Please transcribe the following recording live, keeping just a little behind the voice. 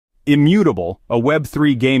Immutable, a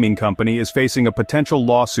Web3 gaming company, is facing a potential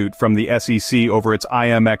lawsuit from the SEC over its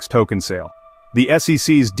IMX token sale. The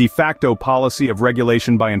SEC's de facto policy of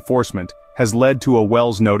regulation by enforcement has led to a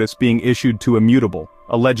Wells notice being issued to Immutable,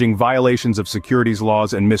 alleging violations of securities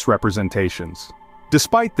laws and misrepresentations.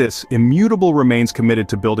 Despite this, Immutable remains committed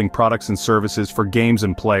to building products and services for games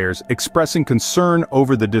and players, expressing concern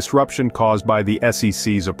over the disruption caused by the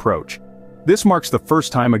SEC's approach. This marks the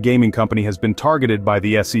first time a gaming company has been targeted by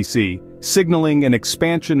the SEC, signaling an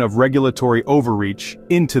expansion of regulatory overreach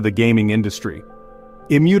into the gaming industry.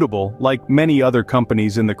 Immutable, like many other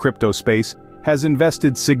companies in the crypto space, has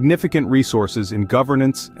invested significant resources in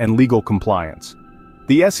governance and legal compliance.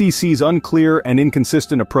 The SEC's unclear and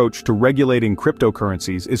inconsistent approach to regulating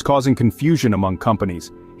cryptocurrencies is causing confusion among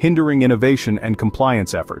companies, hindering innovation and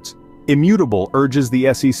compliance efforts. Immutable urges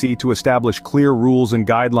the SEC to establish clear rules and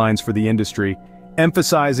guidelines for the industry,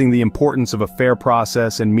 emphasizing the importance of a fair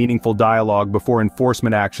process and meaningful dialogue before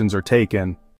enforcement actions are taken.